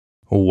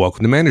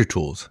Welcome to Manager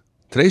Tools.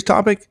 Today's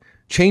topic,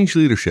 change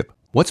leadership.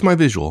 What's my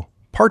visual?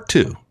 Part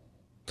 2.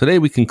 Today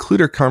we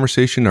conclude our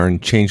conversation on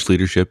change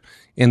leadership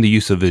and the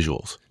use of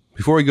visuals.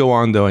 Before we go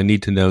on, though, I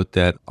need to note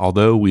that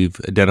although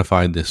we've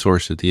identified the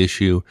source of the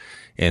issue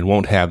and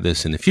won't have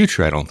this in the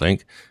future, I don't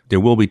think, there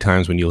will be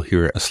times when you'll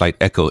hear a slight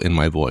echo in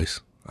my voice.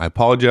 I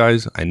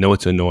apologize. I know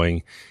it's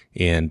annoying.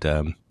 And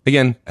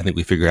again, I think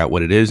we figure out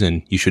what it is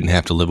and you shouldn't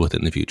have to live with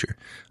it in the future.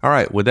 All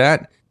right, with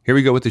that, here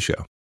we go with the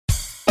show.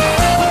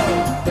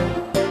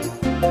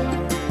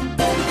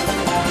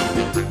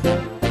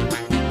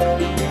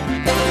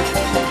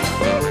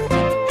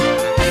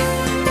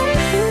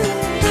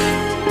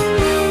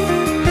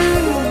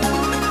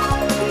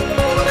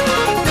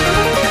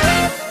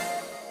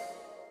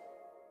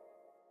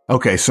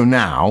 Okay, so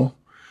now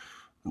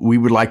we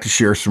would like to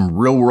share some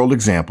real-world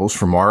examples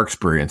from our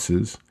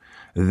experiences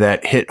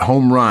that hit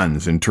home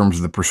runs in terms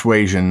of the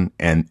persuasion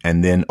and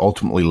then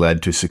ultimately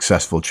led to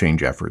successful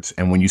change efforts.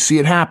 And when you see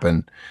it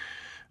happen,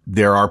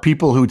 there are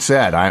people who'd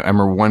said, I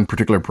remember one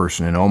particular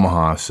person in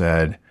Omaha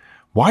said,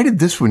 "Why did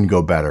this one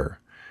go better?"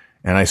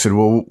 And I said,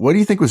 "Well, what do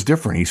you think was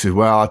different?" He said,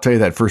 "Well, I'll tell you,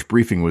 that first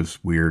briefing was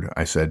weird."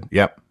 I said,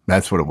 "Yep,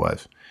 that's what it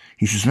was."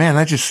 He says, "Man,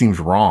 that just seems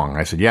wrong."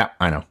 I said, "Yeah,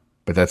 I know.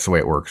 But that's the way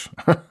it works."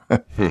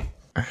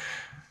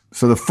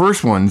 So the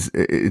first one's,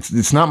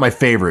 it's not my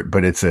favorite,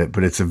 but it's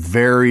a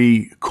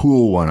very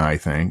cool one, I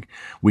think.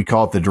 We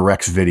call it the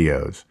Directs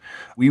videos.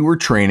 We were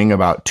training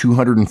about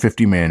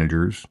 250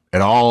 managers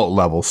at all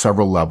levels,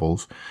 several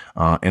levels,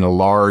 in a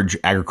large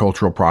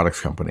agricultural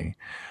products company.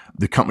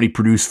 The company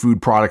produced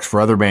food products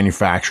for other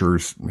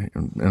manufacturers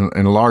in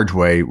a large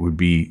way. Would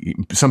be,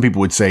 some people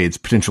would say it's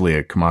potentially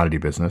a commodity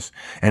business.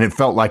 And it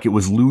felt like it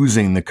was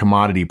losing the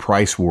commodity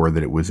price war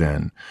that it was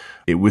in.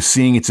 It was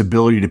seeing its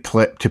ability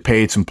to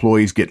pay its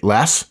employees get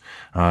less,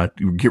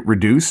 get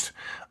reduced.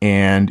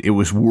 And it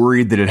was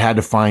worried that it had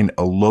to find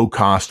a low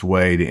cost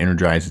way to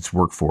energize its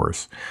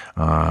workforce.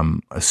 A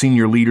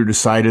senior leader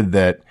decided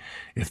that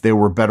if there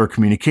were better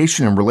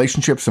communication and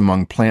relationships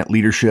among plant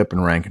leadership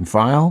and rank and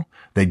file,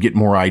 they'd get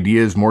more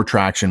ideas, more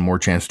traction, more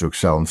chance to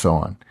excel, and so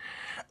on.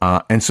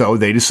 And so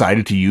they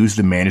decided to use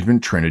the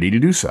management trinity to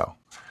do so.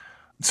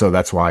 So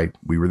that's why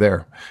we were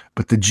there.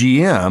 But the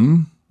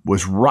GM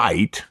was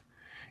right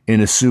in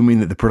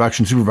assuming that the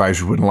production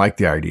supervisors wouldn't like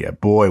the idea.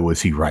 Boy,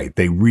 was he right.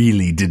 They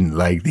really didn't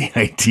like the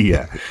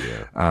idea.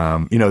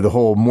 Yeah. The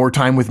whole more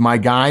time with my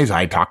guys,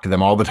 I talk to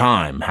them all the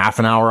time. Half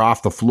an hour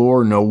off the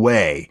floor, no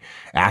way.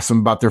 Ask them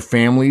about their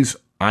families.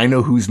 I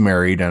know who's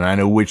married and I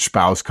know which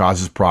spouse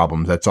causes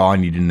problems. That's all I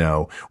need to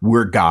know.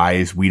 We're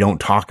guys. We don't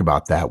talk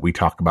about that. We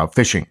talk about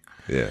fishing.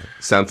 Yeah.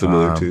 Sound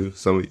familiar to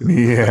some of you.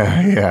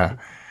 Yeah.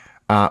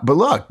 But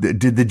look,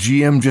 did the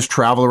GM just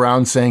travel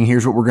around saying,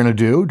 here's what we're going to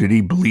do? Did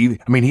he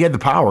believe? I mean, he had the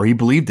power. He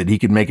believed that he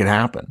could make it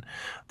happen.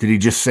 Did he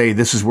just say,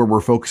 this is where we're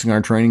focusing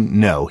our training?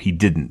 No, he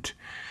didn't.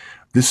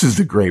 This is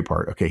the great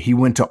part. Okay. He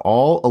went to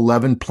all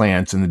 11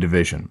 plants in the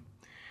division.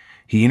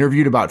 He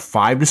interviewed about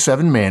 5 to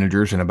 7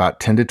 managers and about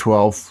 10 to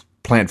 12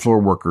 plant floor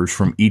workers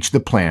from each of the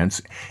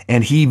plants,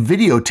 and he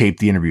videotaped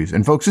the interviews.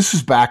 And folks, this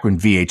is back when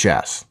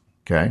VHS,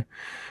 okay?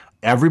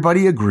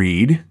 Everybody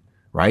agreed,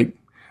 right?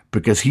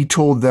 Because he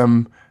told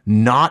them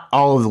not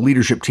all of the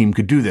leadership team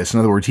could do this. In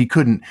other words, he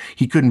couldn't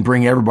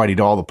bring everybody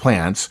to all the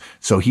plants.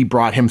 So he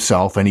brought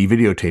himself and he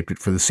videotaped it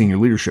for the senior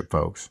leadership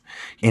folks.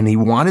 And he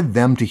wanted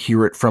them to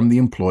hear it from the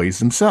employees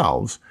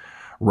themselves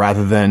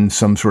rather than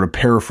some sort of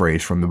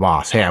paraphrase from the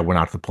boss. Hey, I went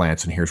out to the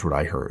plants and here's what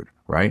I heard,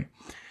 right?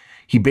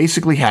 He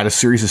basically had a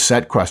series of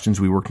set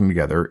questions. We worked them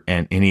together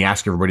and he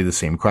asked everybody the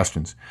same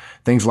questions.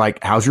 Things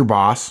like, how's your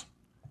boss?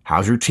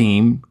 How's your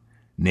team?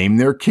 Name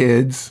their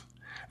kids.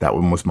 That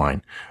one was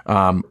mine.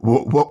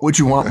 What would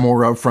you want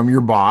more of from your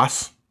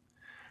boss?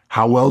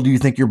 How well do you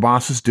think your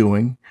boss is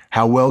doing?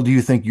 How well do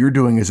you think you're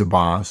doing as a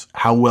boss?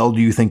 How well do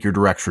you think your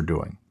directs are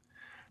doing?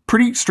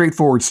 Pretty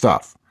straightforward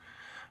stuff.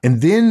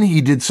 And then he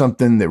did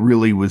something that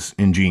really was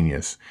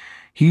ingenious.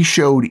 He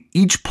showed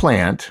each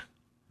plant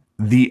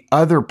the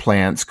other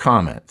plant's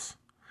comments.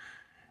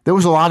 There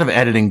was a lot of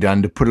editing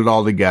done to put it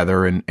all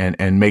together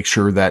and make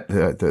sure that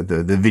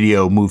the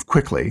video moved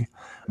quickly.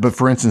 But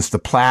for instance, the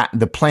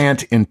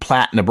plant in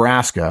Platt,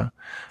 Nebraska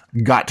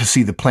got to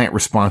see the plant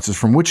responses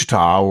from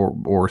Wichita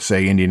or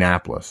say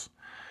Indianapolis.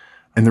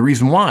 And the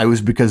reason why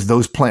was because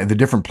the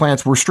different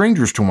plants were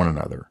strangers to one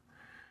another.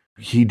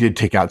 He did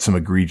take out some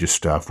egregious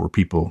stuff where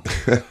people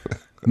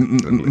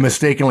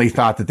mistakenly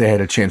thought that they had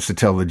a chance to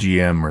tell the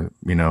GM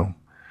or,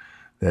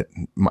 that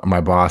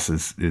my boss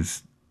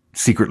is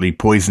secretly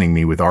poisoning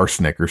me with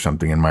arsenic or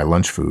something in my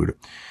lunch food.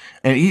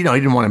 And, he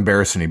didn't want to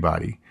embarrass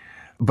anybody.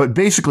 But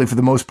basically, for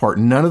the most part,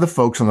 none of the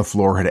folks on the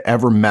floor had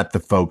ever met the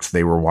folks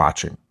they were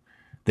watching.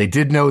 They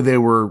did know they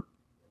were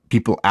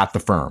people at the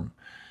firm.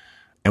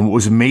 And what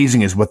was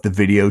amazing is what the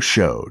video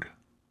showed.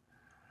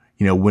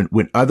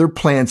 When other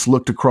plants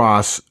looked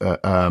across,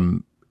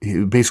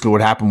 basically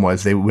what happened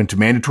was they went to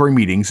mandatory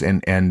meetings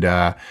and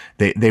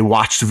they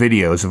watched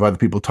videos of other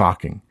people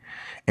talking.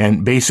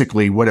 And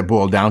basically what it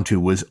boiled down to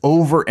was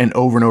over and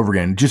over and over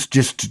again, just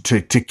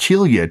to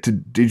kill you, to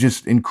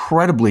just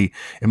incredibly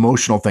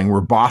emotional thing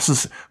where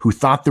bosses who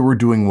thought they were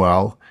doing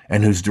well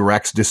and whose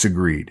directs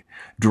disagreed.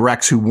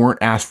 Directs who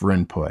weren't asked for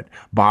input,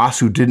 boss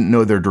who didn't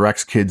know their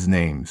directs kids'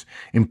 names,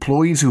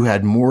 employees who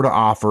had more to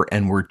offer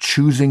and were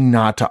choosing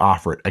not to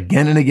offer it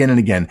again and again and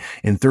again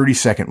in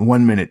 30-second,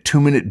 1 minute,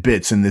 2-minute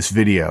bits in this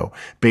video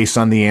based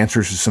on the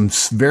answers to some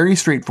very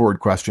straightforward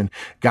question.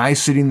 Guys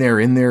sitting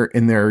there in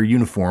their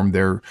uniform,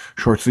 their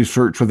short sleeve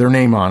shirts with their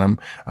name on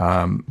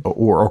them,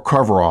 or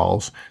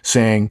coveralls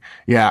saying,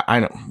 yeah, I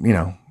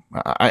don't,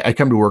 I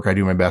come to work, I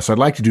do my best. I'd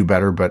like to do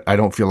better, but I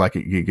don't feel like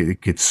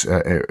it gets,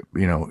 it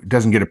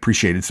doesn't get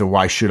appreciated. So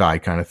why should I,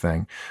 kind of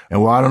thing?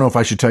 And well, I don't know if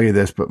I should tell you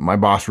this, but my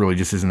boss really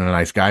just isn't a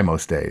nice guy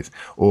most days.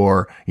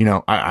 Or,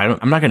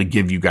 I'm not going to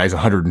give you guys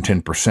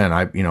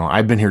 110%.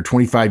 I've been here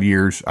 25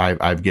 years.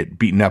 I've get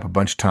beaten up a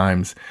bunch of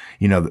times.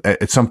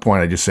 At some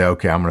point I just say,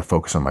 okay, I'm going to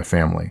focus on my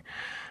family.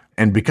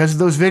 And because of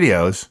those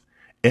videos,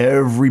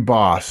 every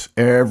boss,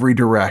 every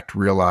direct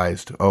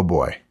realized, oh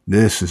boy,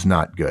 this is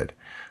not good.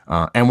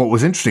 And what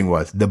was interesting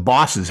was the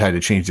bosses had to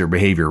change their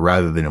behavior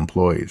rather than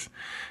employees.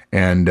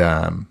 And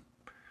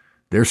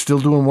they're still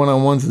doing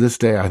one-on-ones to this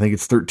day. I think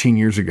it's 13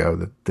 years ago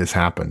that this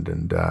happened.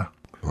 And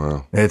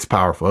wow. It's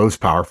powerful. It was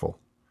powerful.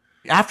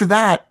 After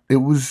that, it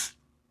was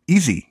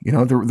easy.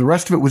 The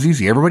rest of it was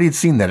easy. Everybody had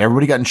seen that.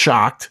 Everybody gotten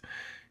shocked.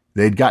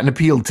 They'd gotten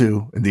appealed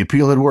to, and the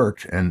appeal had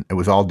worked. And it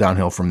was all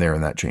downhill from there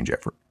in that change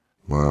effort.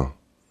 Wow.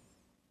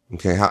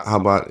 Okay. How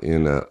about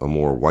in a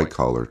more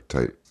white-collar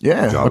type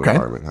job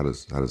environment? How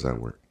does that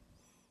work?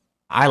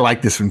 I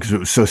like this one because it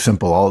was so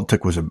simple. All it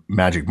took was a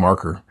magic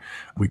marker.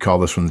 We call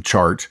this one the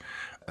chart.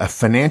 A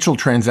financial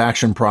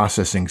transaction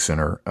processing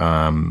center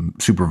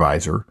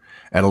supervisor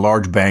at a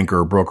large bank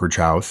or brokerage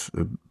house,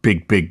 a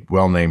big,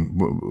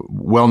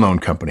 well-known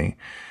company,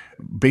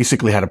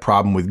 basically had a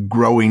problem with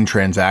growing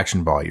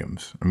transaction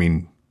volumes. I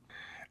mean,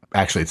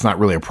 actually, it's not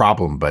really a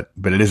problem, but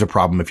it is a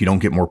problem if you don't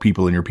get more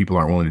people and your people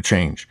aren't willing to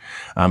change.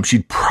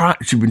 She'd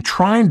been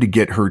trying to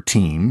get her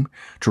team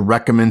to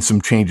recommend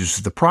some changes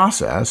to the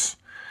process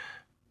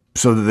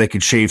so that they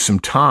could shave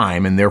some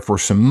time and therefore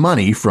some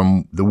money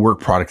from the work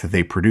product that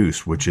they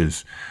produced, which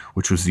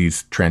was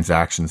these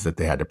transactions that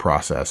they had to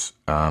process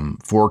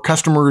for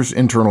customers,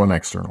 internal and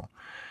external.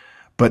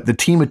 But the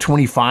team of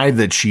 25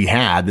 that she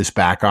had, this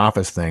back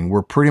office thing,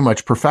 were pretty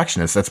much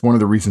perfectionists. That's one of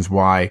the reasons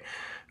why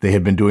they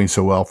had been doing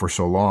so well for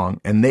so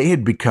long. And they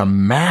had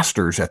become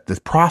masters at this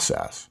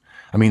process.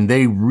 I mean,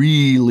 they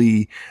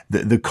really,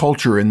 the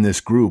culture in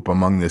this group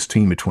among this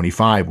team of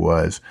 25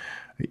 was,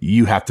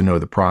 you have to know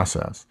the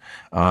process.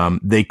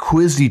 They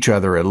quizzed each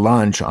other at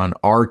lunch on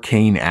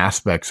arcane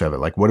aspects of it.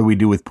 Like, what do we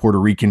do with Puerto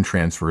Rican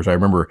transfers? I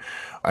remember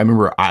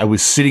I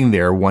was sitting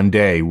there one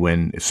day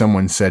when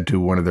someone said to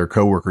one of their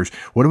coworkers,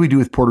 what do we do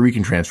with Puerto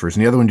Rican transfers?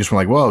 And the other one just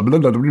went like, well, blah,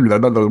 blah, blah, blah,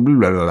 blah, blah,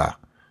 blah, blah.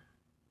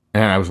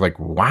 And I was like,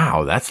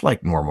 wow, that's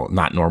like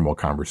not normal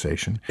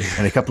conversation.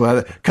 And a couple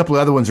of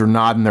other ones are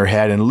nodding their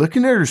head and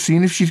looking at her,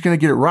 seeing if she's going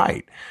to get it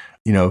right.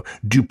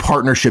 Do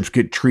partnerships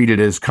get treated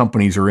as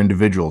companies or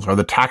individuals? Are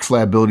the tax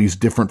liabilities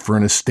different for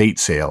an estate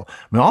sale?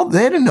 I mean,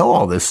 they had to know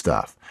all this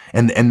stuff.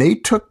 And they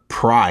took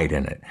pride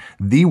in it.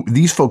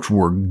 These folks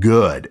were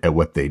good at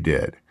what they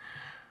did.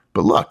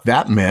 But look,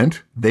 that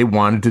meant they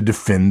wanted to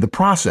defend the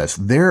process.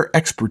 Their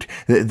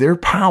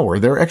power,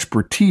 their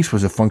expertise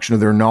was a function of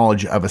their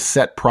knowledge of a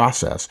set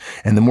process.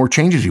 And the more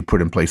changes you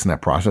put in place in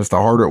that process, the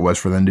harder it was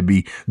for them to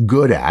be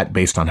good at,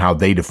 based on how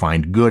they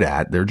defined good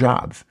at, their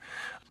jobs.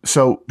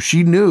 So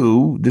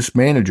this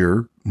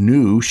manager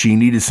knew she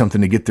needed something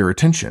to get their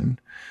attention.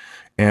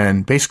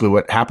 And basically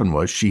what happened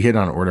was she hit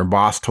on it when her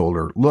boss told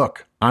her,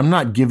 look, I'm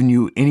not giving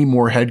you any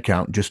more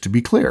headcount, just to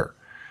be clear.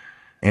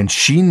 And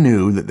she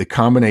knew that the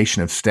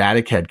combination of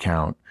static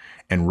headcount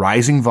and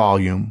rising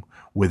volume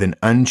with an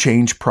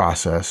unchanged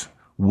process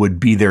would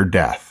be their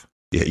death.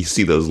 Yeah, you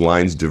see those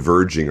lines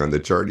diverging on the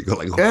chart. You go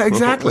like, yeah,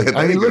 exactly.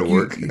 I mean,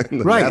 look,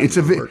 right. It's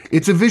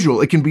a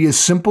visual. It can be as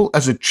simple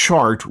as a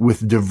chart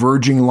with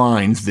diverging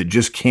lines that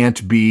just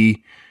can't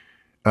be,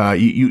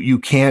 you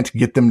can't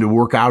get them to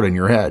work out in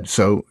your head.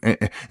 So,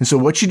 and so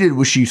what she did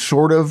was she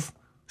sort of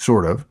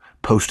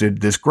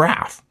posted this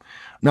graph.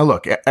 Now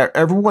look,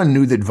 everyone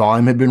knew that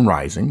volume had been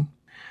rising,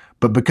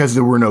 but because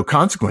there were no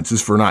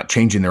consequences for not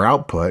changing their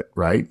output,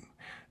 right?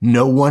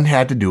 No one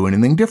had to do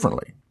anything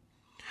differently.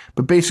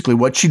 But basically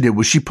what she did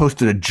was she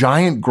posted a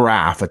giant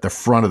graph at the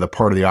front of the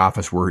part of the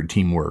office where her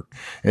team worked.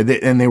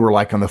 And they were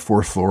like on the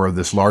 4th floor of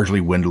this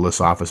largely windowless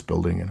office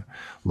building in a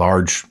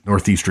large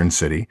northeastern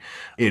city.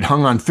 It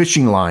hung on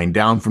fishing line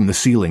down from the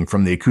ceiling,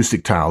 from the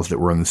acoustic tiles that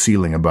were on the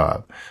ceiling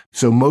above.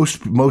 So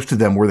most of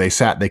them, where they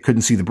sat, they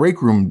couldn't see the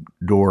break room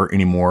door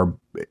anymore.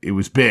 It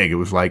was big. It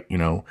was like,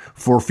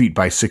 4 feet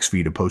by 6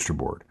 feet of poster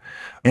board.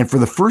 And for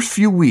the first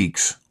few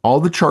weeks, all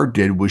the chart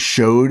did was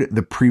showed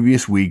the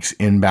previous week's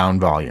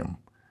inbound volume.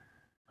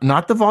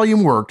 Not the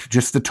volume worked,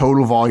 just the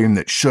total volume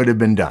that should have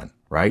been done.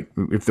 right?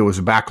 If there was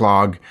a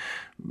backlog,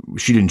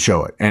 she didn't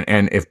show it.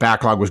 And if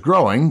backlog was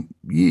growing,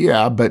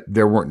 yeah, but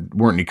there weren't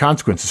any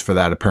consequences for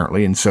that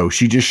apparently. And so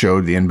she just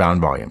showed the inbound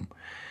volume.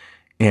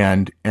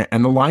 And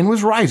the line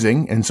was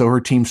rising. And so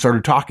her team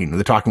started talking.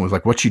 The talking was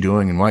like, what's she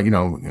doing? And why,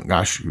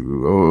 what's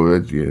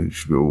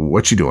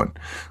she doing?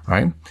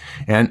 Right.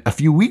 And a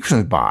few weeks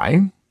went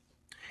by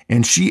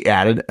and she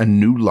added a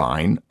new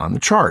line on the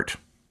chart.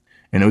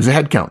 And it was a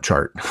head count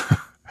chart.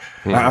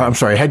 I'm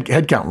sorry,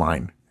 head count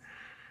line.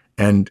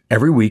 And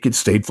every week it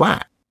stayed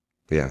flat.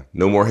 Yeah.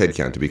 No more head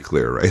count, to be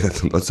clear, right?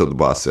 That's what the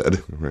boss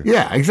said. Right.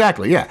 Yeah,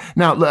 exactly. Yeah.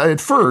 Now, at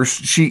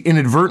first, she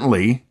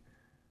inadvertently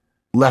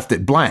left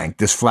it blank,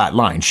 this flat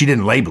line. She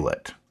didn't label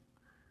it.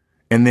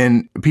 And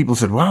then people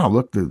said, wow,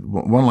 look, the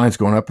one line's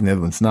going up and the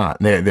other one's not.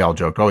 And they all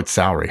joked, oh, it's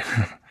salary.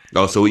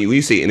 Oh, so when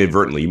you say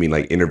inadvertently, you mean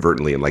like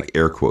inadvertently in like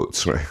air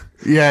quotes, right?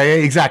 Yeah,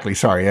 exactly.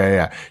 Sorry.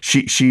 Yeah.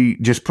 She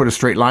just put a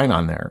straight line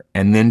on there.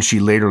 And then she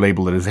later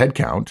labeled it as head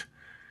count.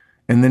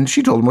 And then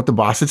she told them what the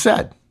boss had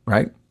said,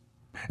 right?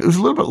 It was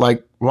a little bit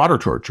like water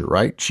torture,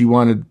 right? She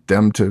wanted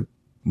them to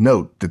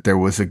note that there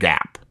was a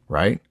gap,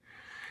 right?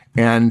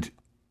 And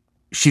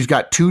she's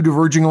got two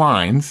diverging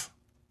lines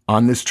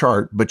on this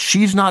chart, but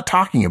she's not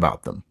talking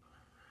about them.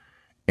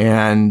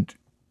 And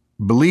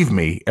believe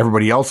me,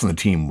 everybody else on the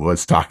team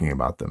was talking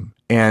about them.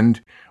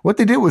 And what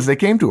they did was they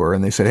came to her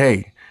and they said,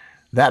 hey,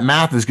 that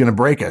math is going to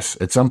break us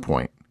at some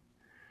point.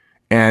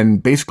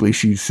 And basically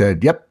she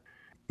said, yep.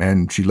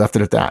 And she left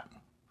it at that.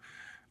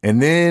 And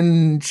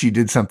then she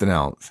did something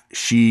else.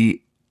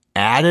 She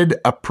added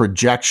a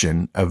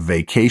projection of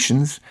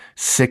vacations,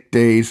 sick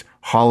days,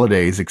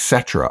 holidays,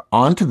 etc.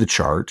 onto the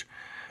chart,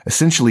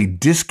 essentially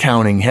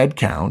discounting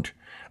headcount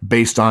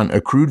based on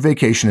accrued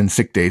vacation and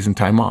sick days and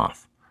time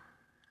off.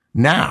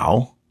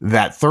 Now,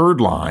 that third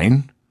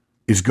line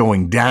is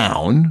going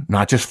down,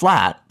 not just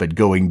flat, but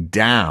going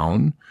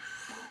down.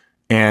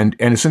 And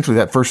essentially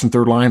that first and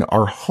third line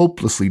are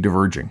hopelessly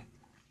diverging.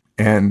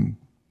 And,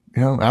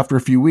 after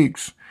a few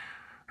weeks,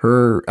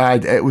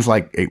 it was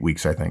like 8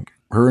 weeks, I think.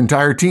 Her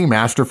entire team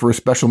asked her for a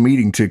special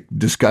meeting to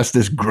discuss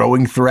this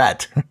growing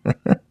threat.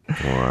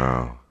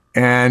 Wow.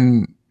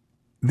 And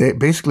they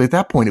basically at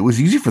that point, it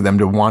was easy for them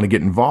to want to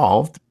get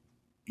involved,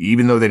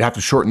 even though they'd have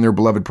to shorten their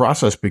beloved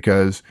process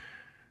because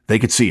they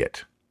could see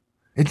it.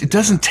 It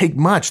doesn't take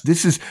much.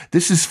 This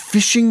is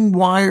fishing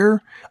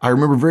wire. I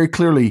remember very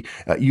clearly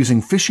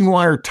using fishing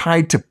wire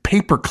tied to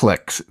paper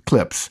clips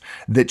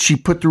that she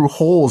put through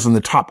holes in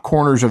the top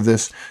corners of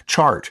this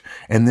chart,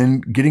 and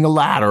then getting a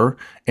ladder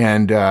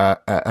and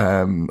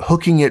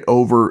hooking it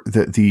over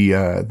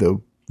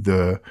the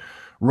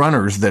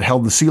runners that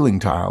held the ceiling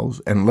tiles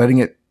and letting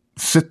it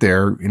sit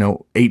there,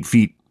 8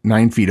 feet,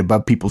 9 feet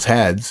above people's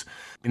heads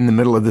in the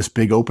middle of this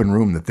big open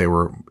room that they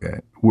were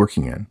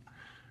working in.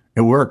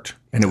 It worked.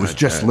 And it was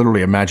just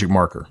literally a magic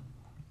marker.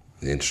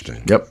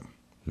 Interesting. Yep.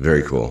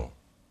 Very cool.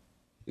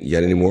 You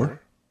got any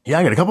more? Yeah,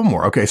 I got a couple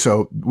more. Okay,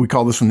 so we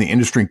call this one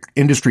the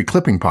industry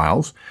clipping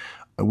piles.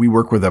 We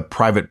work with a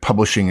private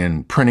publishing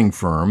and printing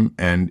firm,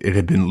 and it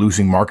had been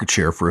losing market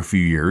share for a few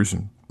years,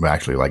 and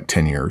actually like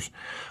 10 years.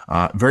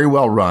 Very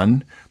well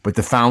run, but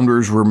the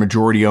founders were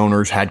majority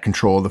owners, had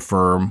control of the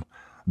firm.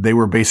 They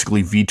were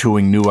basically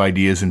vetoing new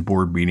ideas in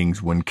board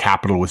meetings when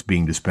capital was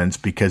being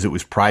dispensed because it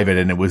was private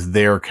and it was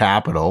their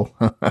capital.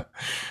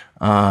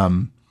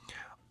 And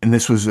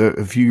this was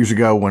a few years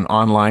ago when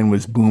online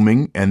was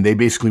booming, and they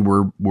basically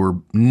were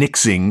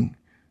nixing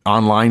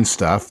online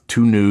stuff,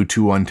 too new,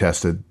 too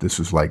untested. This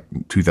was like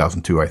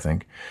 2002, I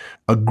think.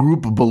 A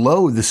group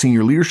below the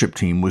senior leadership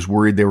team was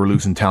worried they were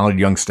losing talented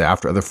young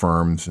staff to other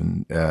firms.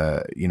 And,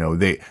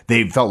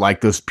 they felt like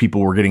those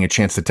people were getting a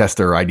chance to test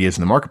their ideas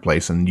in the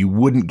marketplace. And you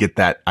wouldn't get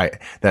that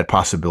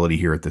possibility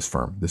here at this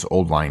firm, this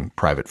old line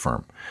private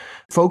firm.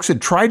 Folks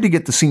had tried to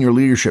get the senior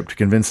leadership to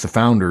convince the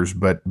founders,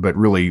 but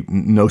really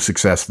no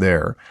success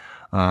there.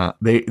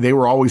 They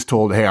were always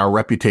told, hey, our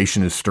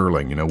reputation is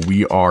sterling.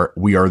 We are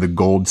the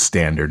gold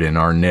standard in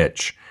our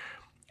niche.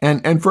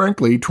 And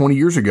frankly, 20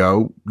 years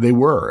ago, they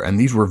were. And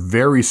these were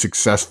very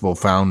successful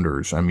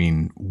founders. I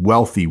mean,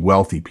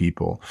 wealthy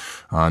people.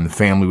 And the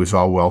family was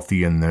all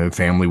wealthy, and the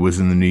family was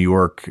in the New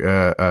York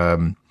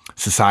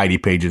society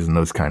pages and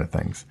those kind of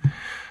things.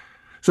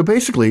 So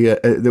basically,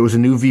 there was a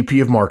new VP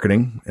of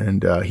marketing,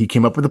 and he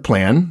came up with a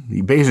plan.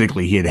 He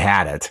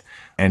had it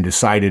and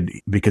decided,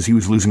 because he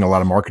was losing a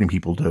lot of marketing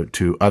people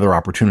to other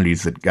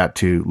opportunities that got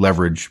to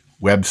leverage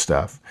web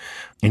stuff.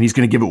 And he's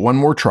going to give it one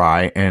more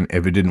try. And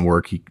if it didn't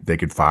work, they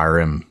could fire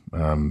him.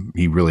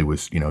 He really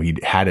was,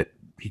 he'd had it.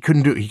 He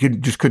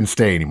couldn't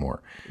stay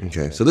anymore.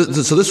 Okay. So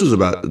this was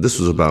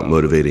about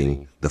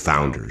motivating the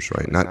founders,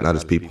 right? Not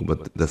his people,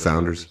 but the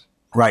founders.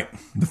 Right.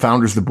 The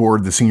founders, the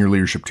board, the senior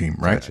leadership team,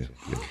 right? Gotcha.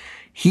 Yeah.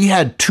 He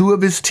had two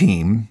of his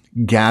team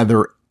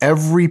gather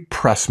every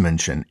press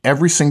mention,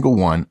 every single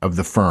one of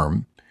the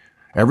firm,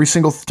 Every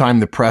single time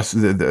the press,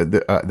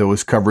 there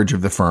was coverage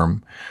of the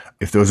firm,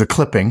 if there was a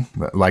clipping,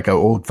 like an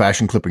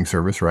old-fashioned clipping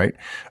service, right?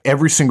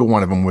 Every single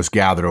one of them was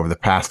gathered over the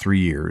past 3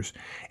 years.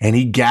 And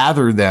he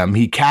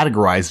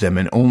categorized them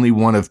in only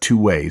one of two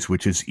ways,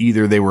 which is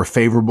either they were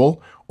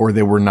favorable or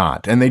they were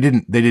not. And they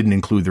didn't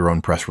include their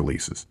own press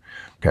releases.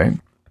 Okay.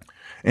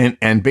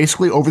 And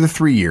basically over the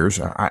 3 years,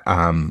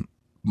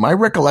 my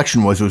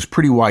recollection was it was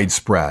pretty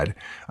widespread.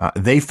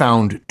 They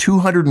found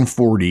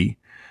 240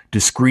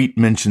 discrete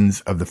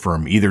mentions of the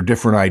firm, either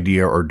different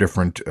idea or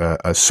different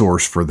a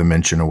source for the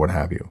mention or what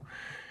have you.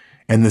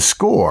 And the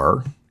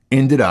score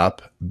ended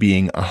up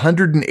being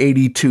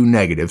 182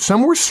 negative.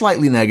 Some were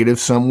slightly negative,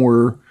 some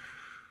were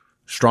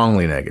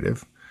strongly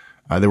negative.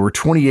 There were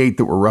 28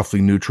 that were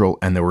roughly neutral,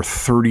 and there were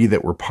 30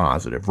 that were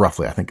positive.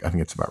 Roughly, I think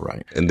it's about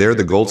right. And they're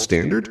the gold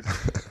standard?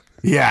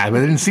 Yeah, but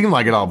it didn't seem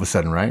like it all of a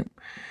sudden, right?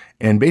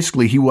 And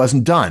basically, he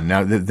wasn't done.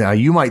 Now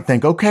you might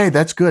think, okay,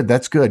 that's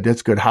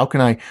good. How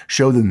can I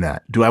show them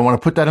that? Do I want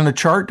to put that in a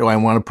chart? Do I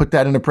want to put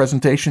that in a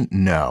presentation?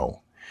 No.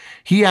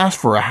 He asked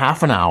for a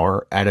half an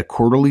hour at a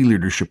quarterly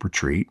leadership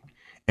retreat,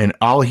 and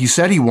all he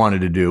said he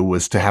wanted to do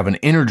was to have an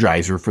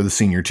energizer for the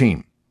senior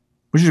team,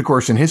 which is, of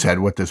course, in his head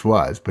what this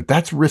was. But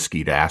that's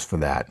risky to ask for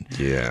that.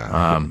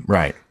 Yeah.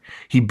 Right.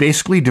 He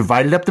basically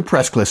divided up the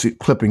press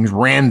clippings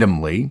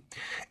randomly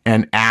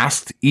and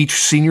asked each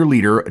senior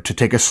leader to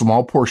take a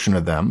small portion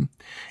of them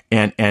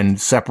and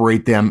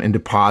separate them into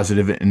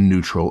positive and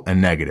neutral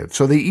and negative.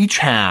 So they each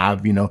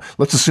have,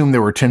 let's assume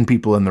there were 10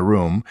 people in the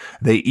room.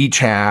 They each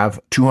have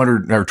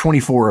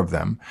 24 of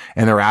them,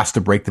 and they're asked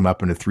to break them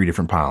up into 3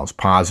 different piles: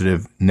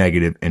 positive,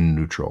 negative, and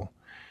neutral.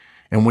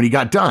 And when he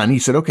got done, he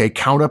said, okay,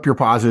 count up your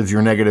positives,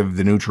 your negative,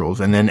 the neutrals,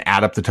 and then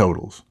add up the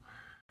totals.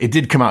 It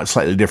did come out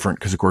slightly different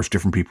because, of course,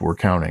 different people were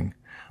counting.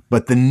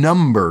 But the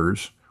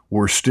numbers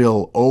were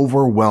still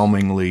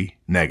overwhelmingly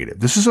negative.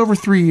 This is over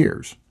 3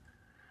 years.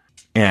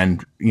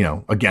 And,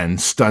 again,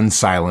 stunned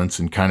silence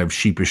and kind of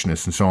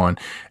sheepishness and so on.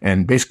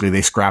 And basically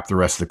they scrapped the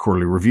rest of the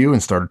quarterly review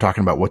and started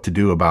talking about what to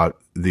do about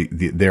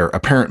their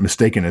apparent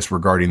mistakenness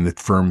regarding the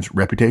firm's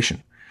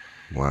reputation.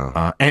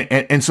 Wow.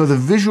 And so the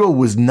visual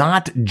was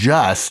not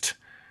just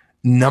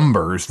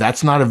numbers.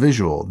 That's not a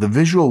visual. The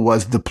visual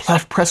was the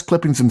press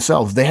clippings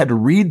themselves. They had to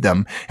read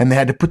them and they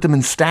had to put them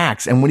in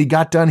stacks. And when he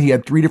got done, he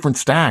had 3 different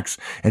stacks,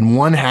 and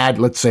one had,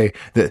 let's say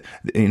at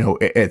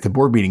the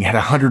board meeting had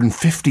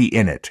 150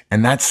 in it.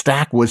 And that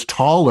stack was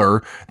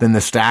taller than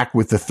the stack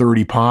with the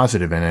 30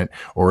 positive in it,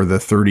 or the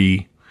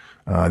 30,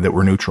 that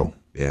were neutral.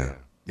 Yeah.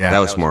 Yeah, that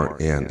was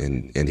smart. Yeah,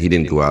 and he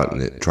didn't go out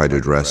and try to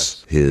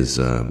address his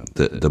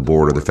the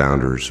board or the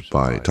founders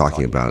by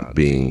talking about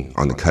being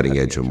on the cutting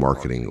edge of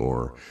marketing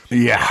or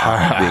being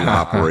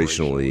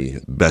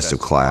operationally best of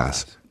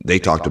class. They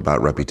talked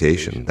about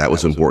reputation. That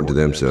was important to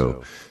them,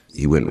 so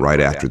he went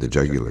right after the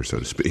jugular, so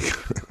to speak.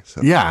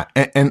 So. Yeah,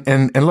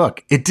 and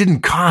look, it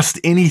didn't cost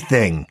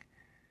anything.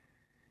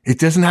 It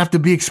doesn't have to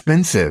be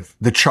expensive.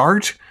 The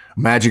chart,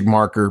 magic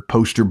marker,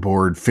 poster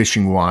board,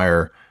 fishing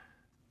wire,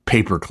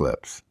 paper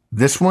clips.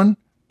 This one,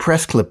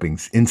 press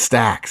clippings in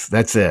stacks.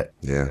 That's it.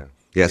 Yeah.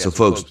 Yeah. So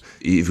folks,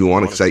 if you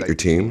want to excite your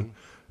team,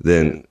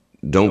 then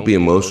don't be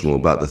emotional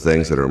about the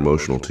things that are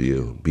emotional to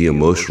you. Be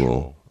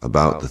emotional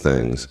about the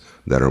things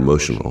that are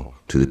emotional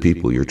to the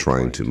people you're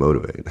trying to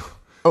motivate.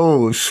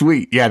 Oh,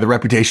 sweet. Yeah. The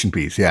reputation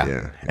piece.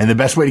 Yeah. And the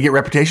best way to get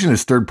reputation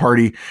is third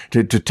party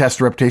to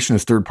test reputation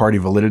is third party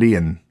validity.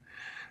 And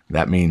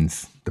that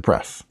means the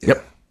press. Yeah.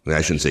 Yep.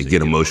 I shouldn't say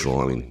get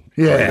emotional. I mean,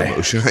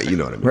 emotion. You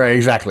know what I mean? Right.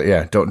 Exactly.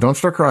 Yeah. Don't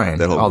start crying.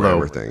 That whole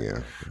grammar thing. Yeah.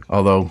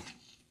 Although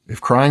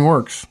if crying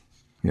works,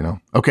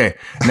 Okay.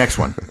 Next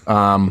one.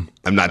 I'm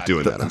not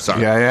doing that. I'm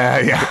sorry.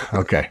 Yeah.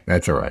 Okay.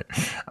 That's all right.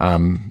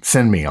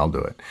 Send me. I'll do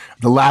it.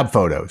 The lab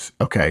photos.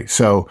 Okay.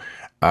 So,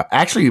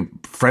 actually a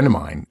friend of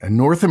mine, a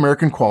North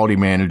American quality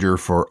manager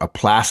for a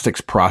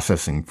plastics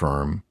processing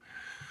firm,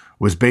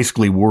 was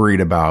basically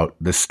worried about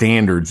the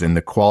standards in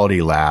the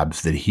quality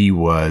labs that he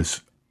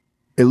was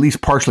at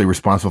least partially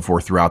responsible for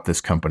throughout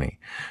this company.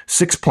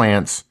 6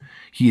 plants.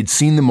 He had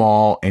seen them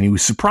all, and he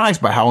was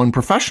surprised by how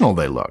unprofessional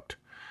they looked.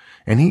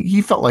 And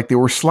he felt like they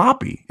were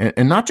sloppy,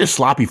 and not just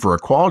sloppy for a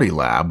quality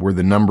lab where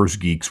the numbers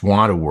geeks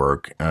want to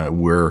work,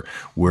 where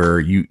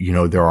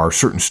there are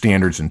certain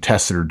standards and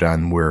tests that are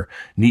done where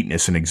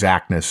neatness and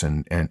exactness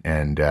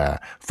and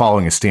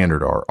following a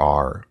standard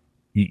are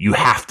you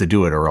have to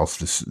do it or else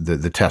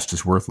the test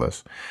is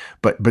worthless.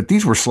 But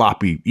these were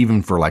sloppy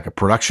even for like a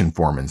production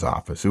foreman's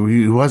office.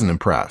 He wasn't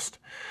impressed.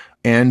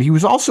 And he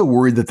was also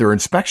worried that their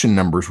inspection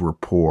numbers were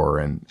poor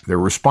and their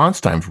response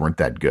times weren't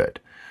that good.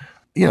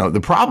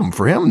 The problem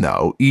for him,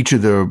 though, each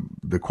of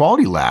the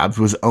quality labs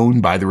was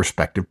owned by the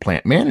respective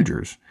plant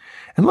managers.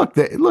 And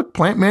look,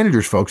 plant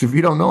managers, folks, if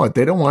you don't know it,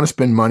 they don't want to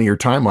spend money or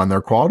time on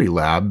their quality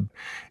lab.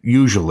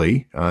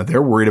 Usually,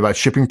 they're worried about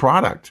shipping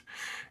product.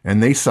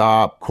 And they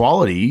saw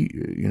quality,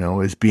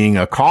 as being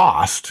a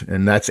cost,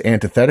 and that's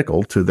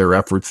antithetical to their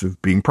efforts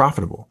of being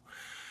profitable.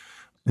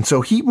 And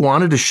so he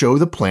wanted to show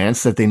the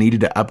plants that they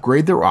needed to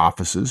upgrade their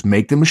offices,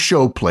 make them a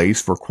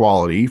showplace for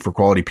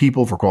quality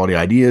people, for quality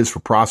ideas, for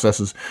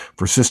processes,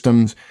 for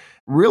systems.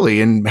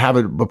 really, and have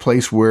a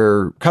place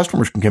where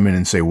customers can come in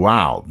and say,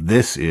 wow,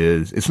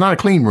 it's not a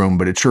clean room,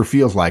 but it sure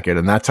feels like it.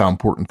 And that's how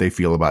important they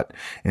feel about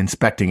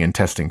inspecting and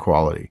testing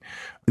quality.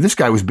 This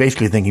guy was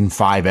basically thinking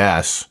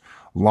 5S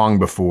long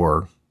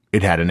before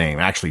it had a name.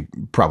 Actually,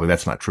 probably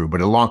that's not true,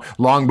 but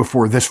long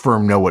before this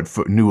firm knew what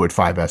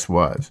 5S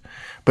was.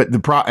 But the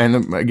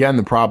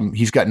problem,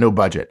 he's got no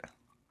budget.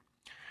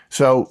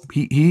 So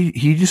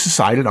he just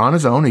decided on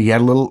his own. He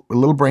had a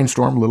little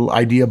brainstorm, a little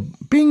idea,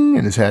 bing,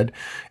 in his head,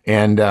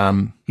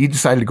 and he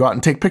decided to go out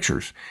and take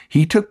pictures.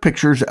 He took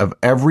pictures of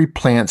every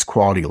plant's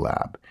quality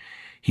lab.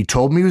 He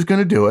told me he was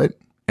going to do it,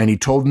 and he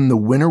told them the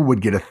winner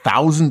would get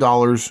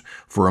 $1,000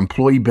 for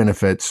employee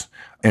benefits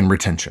and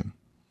retention.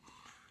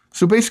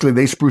 So basically,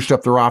 they spruced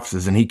up their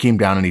offices, and he came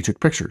down and he took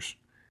pictures.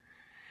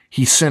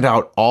 He sent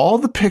out all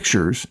the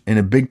pictures in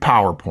a big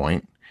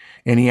PowerPoint,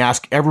 and he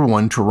asked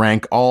everyone to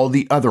rank all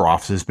the other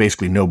offices.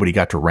 Basically, nobody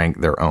got to rank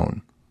their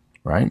own,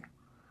 right?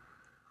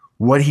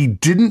 What he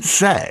didn't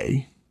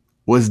say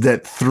was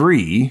that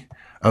 3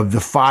 of the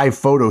 5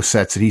 photo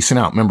sets that he sent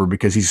out, remember,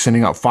 because he's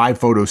sending out 5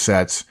 photo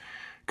sets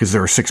because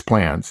there are 6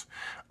 plans,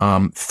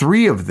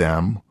 3 of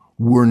them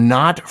were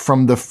not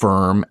from the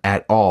firm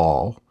at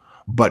all,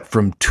 but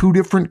from 2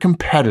 different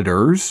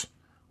competitors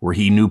where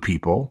he knew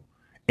people,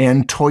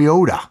 and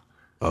Toyota.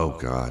 Oh,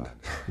 God.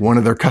 One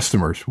of their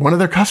customers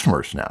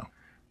now.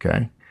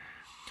 Okay.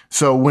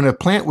 So when a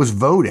plant was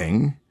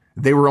voting,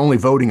 they were only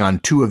voting on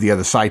 2 of the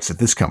other sites that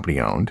this company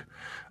owned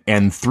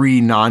and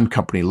 3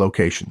 non-company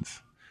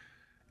locations.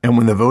 And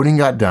when the voting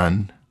got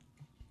done,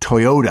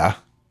 Toyota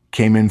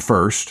came in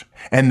first,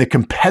 and the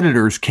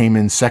competitors came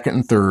in second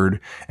and third,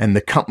 and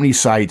the company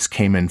sites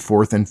came in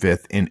 4th and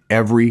 5th in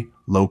every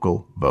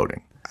local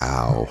voting.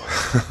 Ow.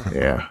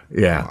 Yeah.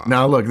 Wow.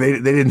 Now, look, they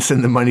didn't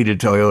send the money to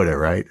Toyota,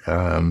 right?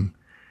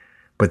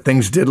 But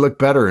things did look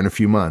better in a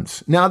few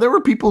months. Now, there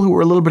were people who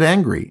were a little bit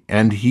angry,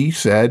 and he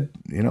said,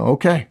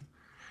 okay,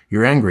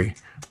 you're angry,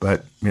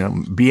 but,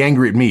 be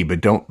angry at me,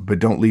 but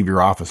don't leave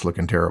your office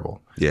looking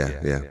terrible.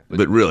 Yeah.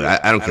 But really,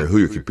 I don't care who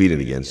you're competing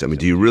against. I mean,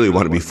 do you really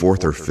want to be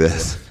 4th or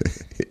 5th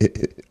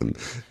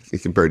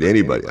compared to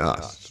anybody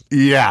else?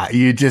 Yeah,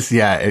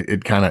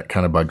 it kind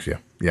of bugs you.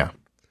 Yeah.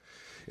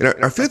 And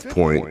our 5th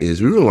point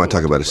is we really want to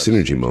talk about a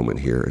synergy moment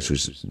here. So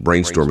it's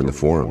brainstorming the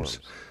forums.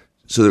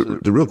 So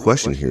the real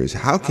question here is,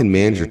 how can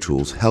manager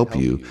tools help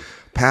you,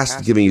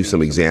 past giving you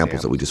some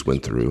examples that we just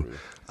went through,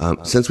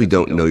 since we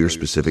don't know your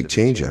specific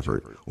change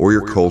effort or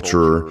your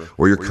culture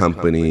or your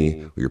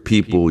company or your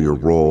people, your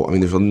role? I mean,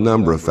 there's a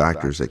number of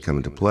factors that come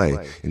into play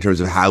in terms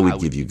of how we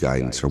give you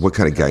guidance or what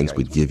kind of guidance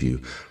we'd give you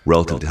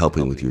relative to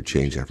helping with your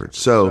change efforts.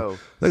 So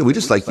we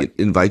just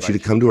invite you to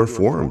come to our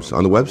forums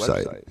on the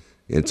website.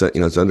 It's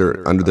it's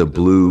under the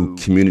blue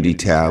community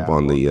tab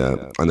on the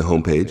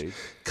homepage.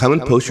 Come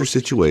and post your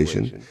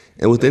situation,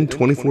 and within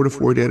 24 to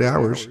 48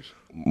 hours,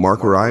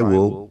 Mark or I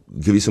will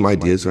give you some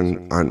ideas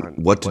on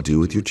what to do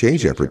with your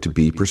change effort to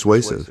be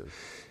persuasive.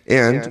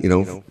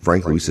 And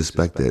frankly, we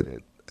suspect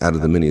that out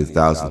of the many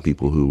thousands of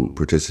people who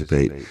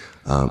participate,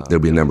 there'll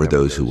be a number of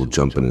those who will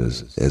jump in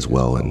as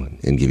well and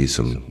give you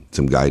some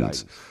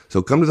guidance.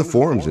 So come to the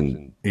forums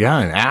and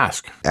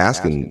ask,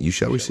 and you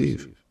shall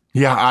receive.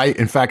 Yeah,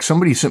 in fact,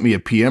 somebody sent me a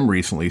PM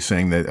recently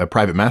saying that a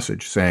private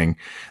message saying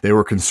they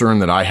were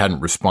concerned that I hadn't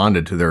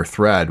responded to their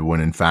thread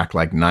when in fact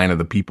like 9 of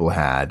the people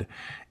had.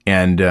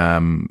 And,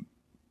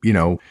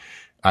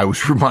 I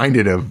was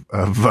reminded of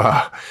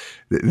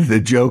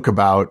the joke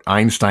about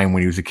Einstein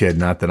when he was a kid,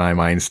 not that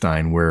I'm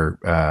Einstein, where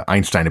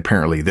Einstein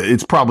apparently,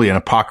 it's probably an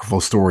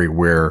apocryphal story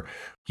where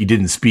he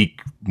didn't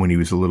speak when he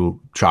was a little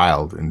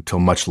child until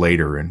much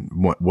later. And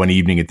one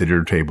evening at the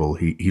dinner table,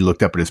 he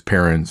looked up at his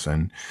parents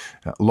and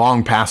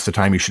long past the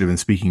time he should have been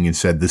speaking and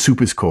said, "The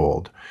soup is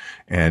cold."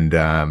 And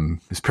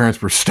his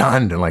parents were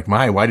stunned and like,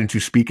 why didn't you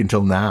speak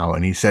until now?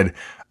 And he said,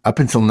 up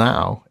until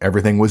now,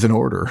 everything was in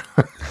order.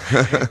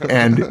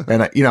 and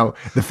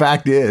the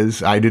fact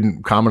is, I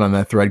didn't comment on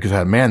that thread because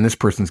I thought, this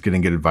person's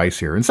getting good advice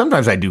here. And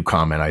sometimes I do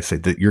comment. I say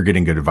that you're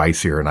getting good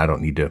advice here and I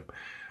don't need to.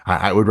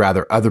 I would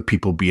rather other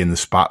people be in the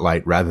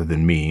spotlight rather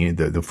than me.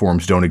 The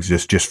forums don't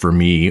exist just for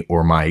me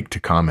or Mike to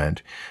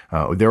comment.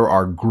 There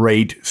are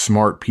great,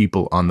 smart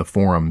people on the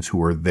forums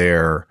who are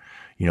there,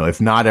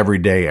 if not every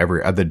day,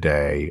 every other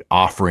day,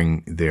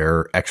 offering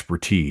their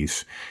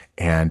expertise.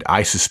 And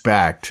I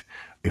suspect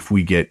if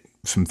we get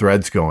some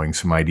threads going,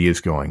 some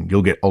ideas going,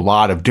 you'll get a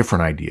lot of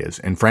different ideas.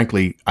 And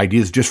frankly,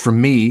 ideas just from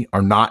me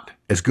are not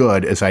as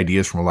good as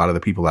ideas from a lot of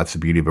the people. That's the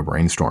beauty of a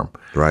brainstorm.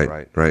 Right.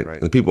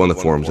 And the people on the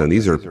forums, and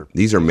these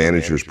are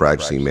managers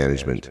practicing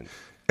management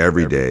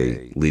every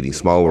day, leading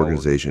small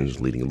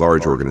organizations, leading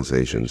large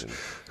organizations,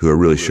 who are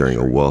really sharing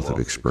a wealth of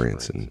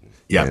experience. And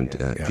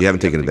if you haven't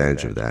taken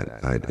advantage of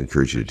that, I'd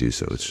encourage you to do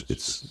so.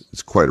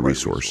 It's quite a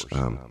resource,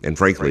 and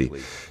frankly,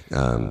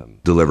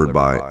 delivered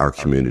by our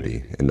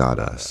community and not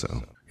us.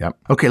 So. Yep.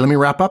 Okay, let me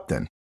wrap up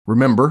then.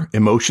 Remember,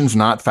 emotions,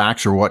 not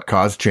facts, are what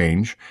cause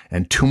change.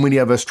 And too many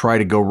of us try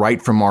to go right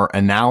from our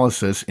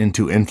analysis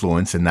into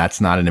influence, and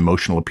that's not an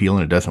emotional appeal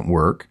and it doesn't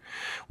work.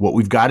 What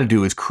we've got to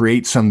do is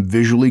create some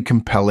visually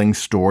compelling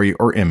story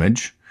or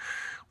image.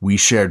 We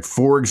shared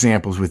 4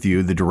 examples with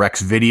you. The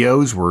Directs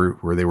videos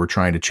where they were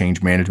trying to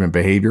change management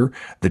behavior,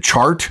 the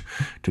chart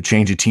to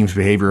change a team's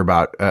behavior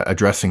about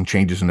addressing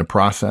changes in the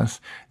process,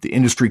 the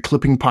industry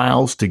clipping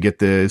piles to get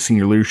the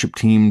senior leadership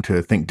team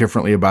to think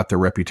differently about their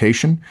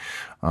reputation,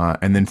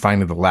 and then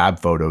finally the lab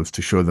photos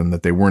to show them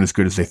that they weren't as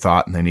good as they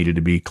thought and they needed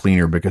to be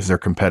cleaner because their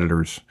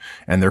competitors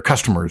and their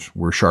customers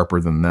were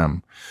sharper than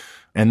them.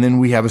 And then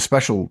we have a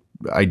special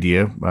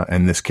idea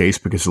in this case,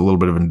 because it's a little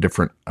bit of a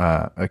different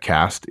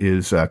cast,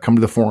 is come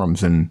to the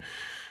forums, and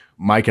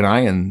Mike and I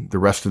and the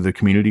rest of the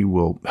community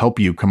will help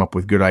you come up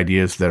with good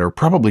ideas that are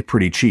probably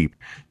pretty cheap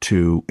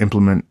to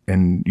implement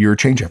in your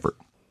change effort.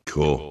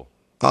 Cool.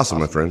 Awesome,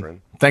 my friend.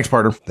 Thanks,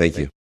 partner. Thank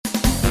you.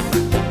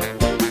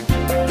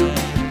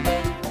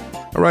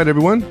 All right,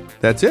 everyone,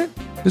 that's it.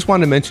 Just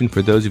wanted to mention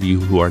for those of you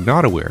who are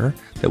not aware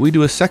that we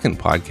do a second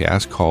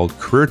podcast called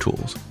Career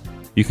Tools.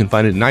 You can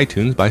find it in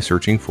iTunes by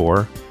searching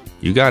for,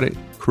 you got it,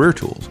 Career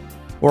Tools,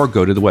 or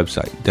go to the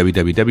website,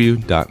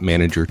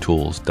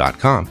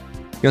 www.managertools.com.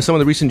 Some of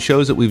the recent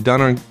shows that we've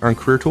done on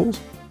Career Tools: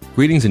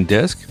 greetings in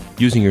DISC,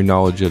 using your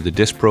knowledge of the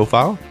DISC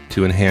profile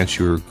to enhance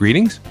your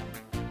greetings,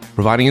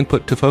 providing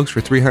input to folks for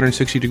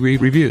 360-degree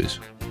reviews,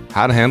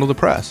 how to handle the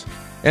press,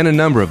 and a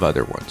number of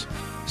other ones.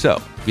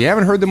 So, if you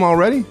haven't heard them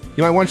already,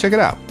 you might want to check it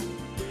out.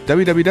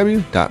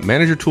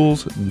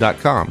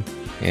 www.managertools.com,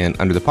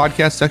 and under the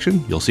podcast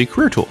section, you'll see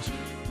Career Tools.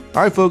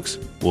 All right, folks,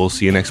 we'll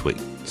see you next week.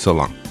 So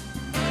long.